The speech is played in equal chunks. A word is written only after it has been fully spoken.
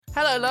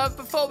Hello, love.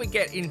 Before we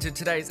get into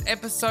today's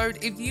episode,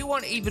 if you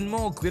want even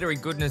more glittery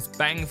goodness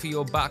bang for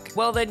your buck,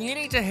 well then you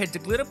need to head to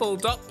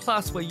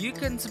glitterball.plus where you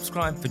can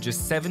subscribe for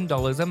just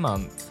 $7 a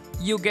month.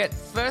 You'll get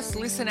first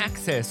listen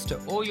access to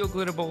all your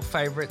Glitterball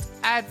favourites,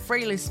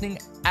 ad-free listening,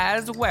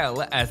 as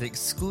well as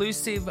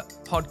exclusive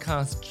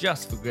podcasts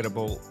just for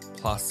Glitterball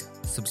Plus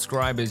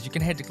subscribers. You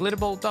can head to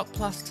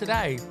glitterball.plus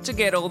today to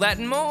get all that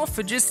and more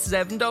for just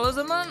 $7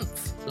 a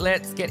month.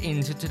 Let's get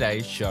into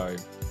today's show.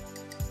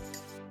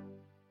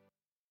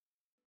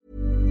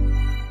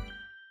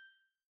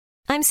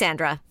 I'm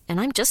Sandra, and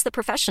I'm just the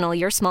professional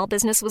your small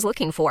business was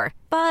looking for.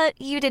 But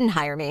you didn't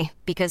hire me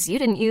because you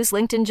didn't use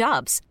LinkedIn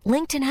Jobs.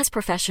 LinkedIn has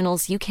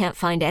professionals you can't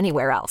find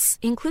anywhere else,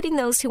 including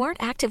those who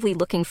aren't actively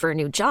looking for a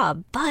new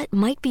job, but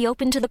might be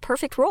open to the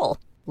perfect role,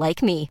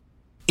 like me.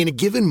 In a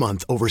given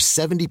month, over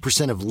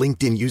 70% of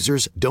LinkedIn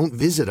users don't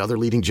visit other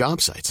leading job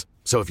sites.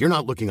 So if you're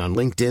not looking on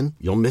LinkedIn,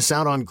 you'll miss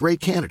out on great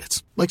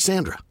candidates like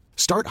Sandra.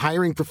 Start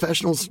hiring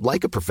professionals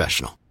like a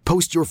professional.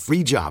 Post your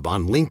free job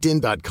on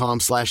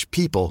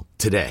linkedin.com/people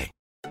today.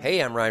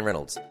 Hey, I'm Ryan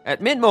Reynolds. At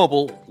Mint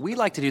Mobile, we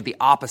like to do the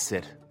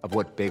opposite of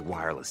what Big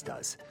Wireless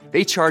does.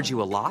 They charge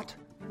you a lot,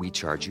 we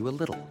charge you a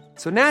little.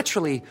 So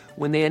naturally,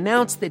 when they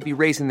announced they'd be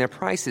raising their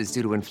prices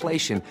due to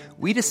inflation,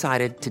 we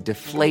decided to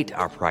deflate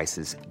our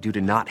prices due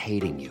to not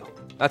hating you.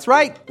 That's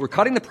right. We're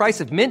cutting the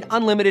price of Mint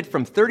Unlimited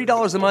from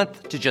 $30 a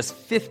month to just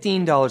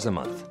 $15 a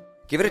month.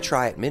 Give it a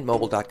try at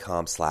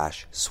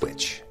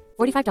mintmobile.com/switch.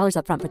 $45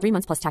 up front for 3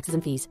 months plus taxes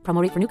and fees.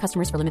 Promo rate for new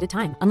customers for limited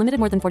time. Unlimited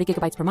more than 40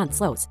 gigabytes per month.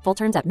 Slows full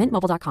terms at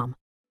mintmobile.com.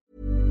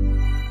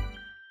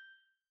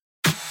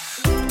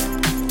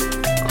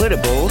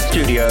 Glitterball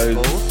Studios.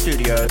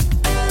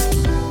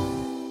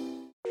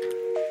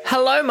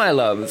 Hello, my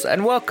loves,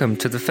 and welcome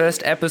to the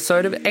first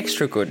episode of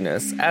Extra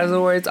Goodness. As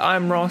always,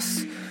 I'm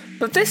Ross,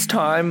 but this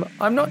time,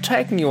 I'm not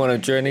taking you on a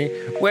journey.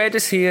 We're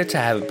just here to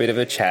have a bit of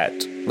a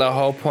chat. The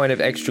whole point of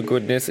Extra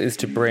Goodness is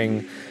to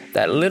bring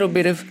that little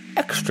bit of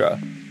extra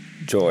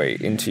joy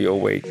into your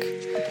week.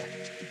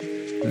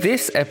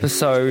 This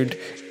episode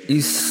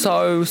is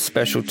so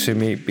special to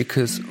me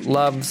because,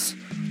 loves,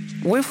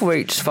 we've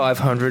reached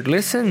 500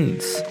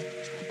 listens,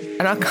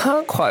 and I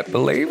can't quite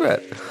believe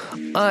it.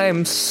 I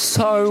am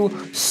so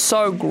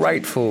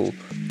grateful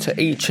to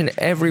each and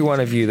every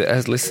one of you that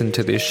has listened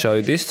to this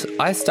show.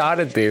 I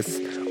started this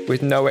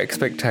with no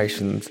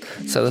expectations,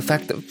 so the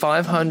fact that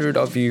 500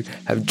 of you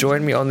have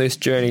joined me on this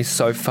journey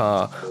so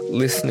far,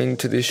 listening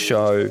to this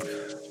show,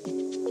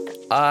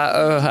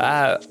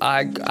 I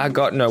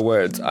got no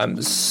words.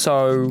 I'm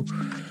so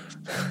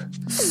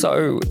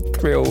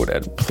thrilled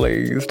and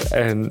pleased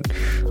and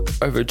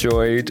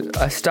overjoyed.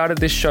 I started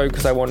this show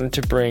because I wanted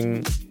to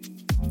bring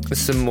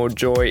some more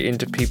joy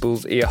into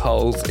people's ear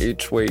holes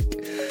each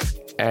week,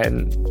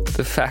 and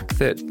the fact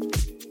that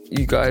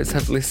you guys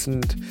have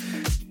listened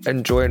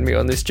and joined me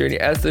on this journey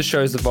as the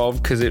show's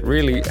evolved, because it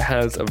really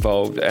has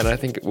evolved, and I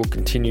think it will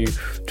continue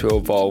to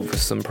evolve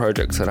with some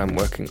projects that I'm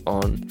working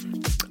on.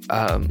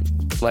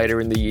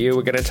 Later in the year,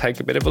 we're going to take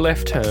a bit of a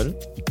left turn,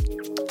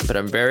 but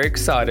I'm very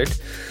excited.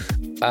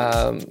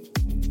 I'm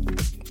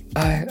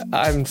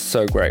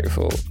so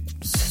grateful.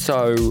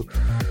 So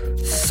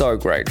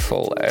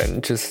grateful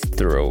and just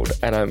thrilled,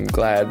 and I'm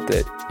glad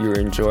that you're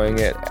enjoying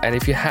it. And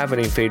if you have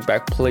any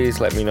feedback, please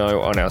let me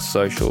know on our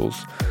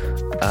socials.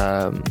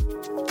 I'm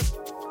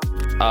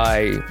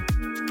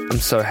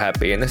so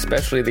happy, and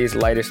especially these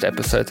latest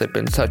episodes have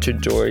been such a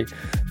joy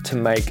to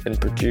make and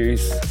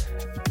produce,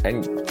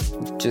 and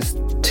just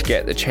to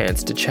get the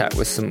chance to chat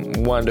with some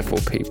wonderful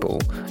people.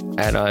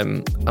 And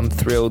I'm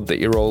thrilled that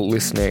you're all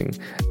listening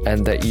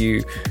and that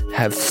you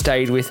have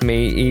stayed with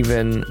me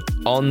even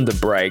on the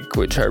break,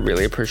 which I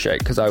really appreciate,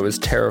 because I was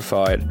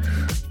terrified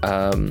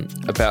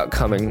about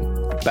coming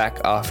back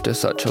after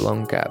such a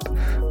long gap.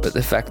 But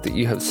the fact that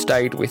you have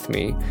stayed with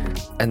me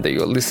and that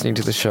you're listening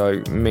to the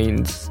show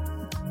means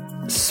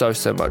so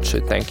much. So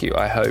thank you.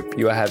 I hope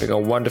you are having a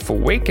wonderful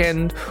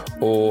weekend,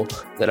 or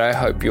that I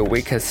hope your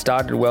week has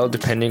started well,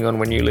 depending on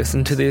when you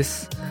listen to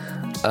this.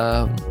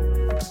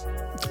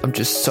 I'm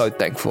just so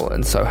thankful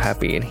and so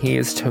happy, and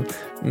here's to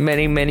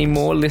many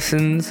more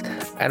listens,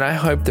 and I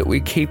hope that we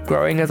keep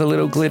growing as a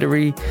little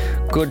glittery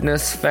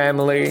goodness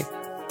family.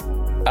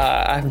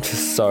 I'm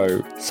just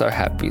so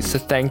happy. So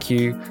thank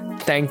you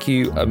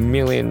a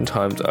million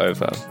times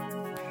over.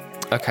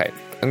 Okay,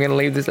 I'm going to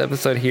leave this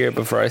episode here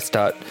before I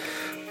start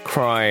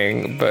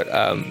crying, but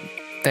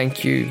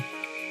thank you,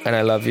 and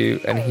I love you,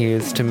 and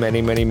here's to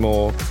many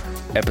more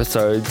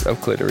episodes of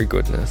Glittery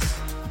Goodness.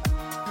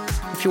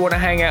 If you want to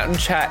hang out and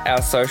chat,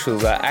 our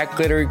socials are at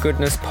Glittery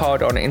Goodness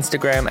Pod on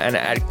Instagram and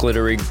at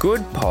Glittery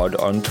Good Pod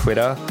on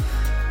Twitter.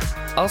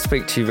 I'll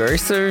speak to you very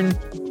soon.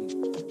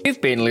 You've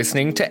been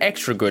listening to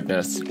Extra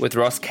Goodness with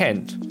Ross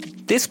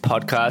Kent. This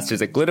podcast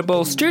is a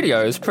Glitterball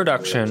Studios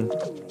production.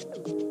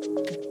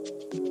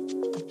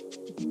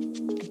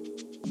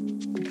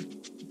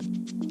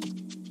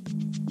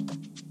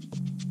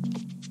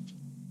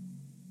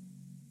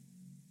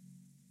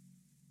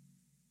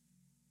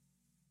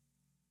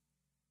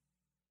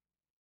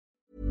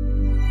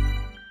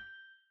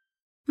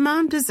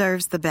 Mom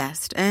deserves the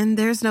best, and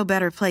there's no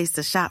better place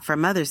to shop for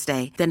Mother's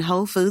Day than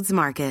Whole Foods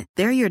Market.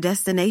 They're your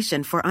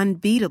destination for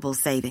unbeatable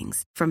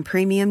savings, from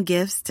premium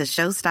gifts to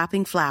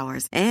show-stopping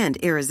flowers and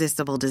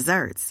irresistible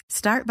desserts.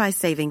 Start by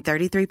saving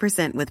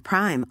 33% with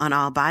Prime on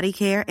all body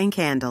care and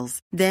candles.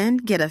 Then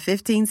get a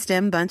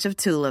 15-stem bunch of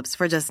tulips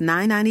for just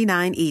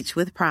 $9.99 each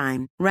with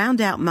Prime.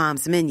 Round out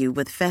Mom's menu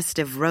with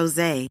festive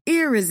rosé,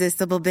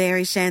 irresistible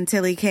berry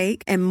chantilly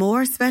cake, and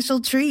more special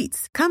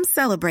treats. Come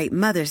celebrate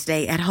Mother's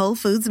Day at Whole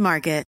Foods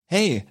Market.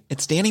 Hey,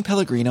 it's Danny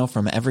Pellegrino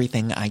from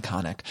Everything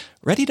Iconic.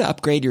 Ready to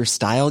upgrade your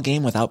style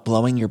game without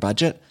blowing your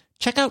budget?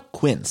 Check out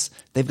Quince.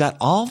 They've got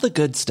all the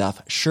good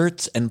stuff,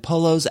 shirts and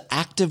polos,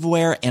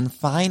 activewear, and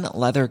fine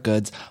leather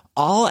goods,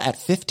 all at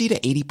 50 to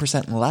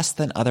 80% less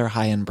than other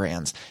high-end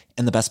brands.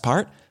 And the best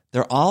part?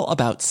 They're all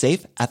about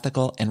safe,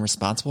 ethical, and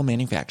responsible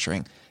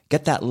manufacturing.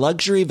 Get that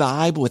luxury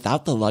vibe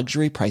without the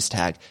luxury price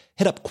tag.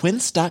 Hit up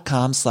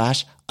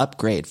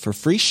quince.com/upgrade for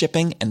free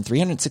shipping and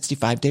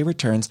 365-day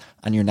returns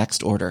on your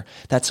next order.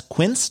 That's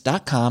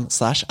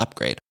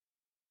quince.com/upgrade.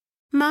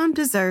 Mom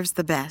deserves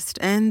the best,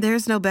 and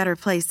there's no better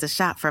place to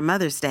shop for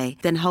Mother's Day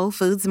than Whole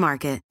Foods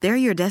Market. They're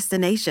your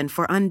destination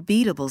for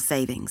unbeatable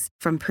savings,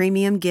 from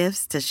premium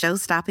gifts to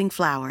show-stopping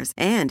flowers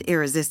and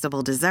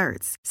irresistible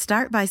desserts.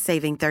 Start by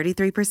saving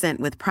 33%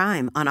 with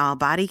Prime on all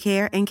body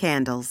care and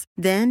candles.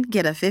 Then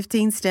get a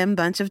 15-stem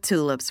bunch of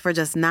tulips for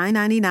just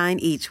 $9.99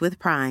 each with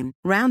Prime.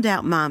 Round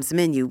out Mom's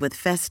menu with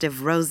festive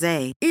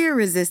rosé,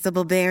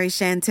 irresistible berry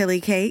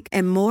chantilly cake,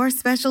 and more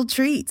special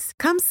treats.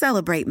 Come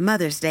celebrate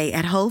Mother's Day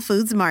at Whole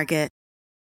Foods Market.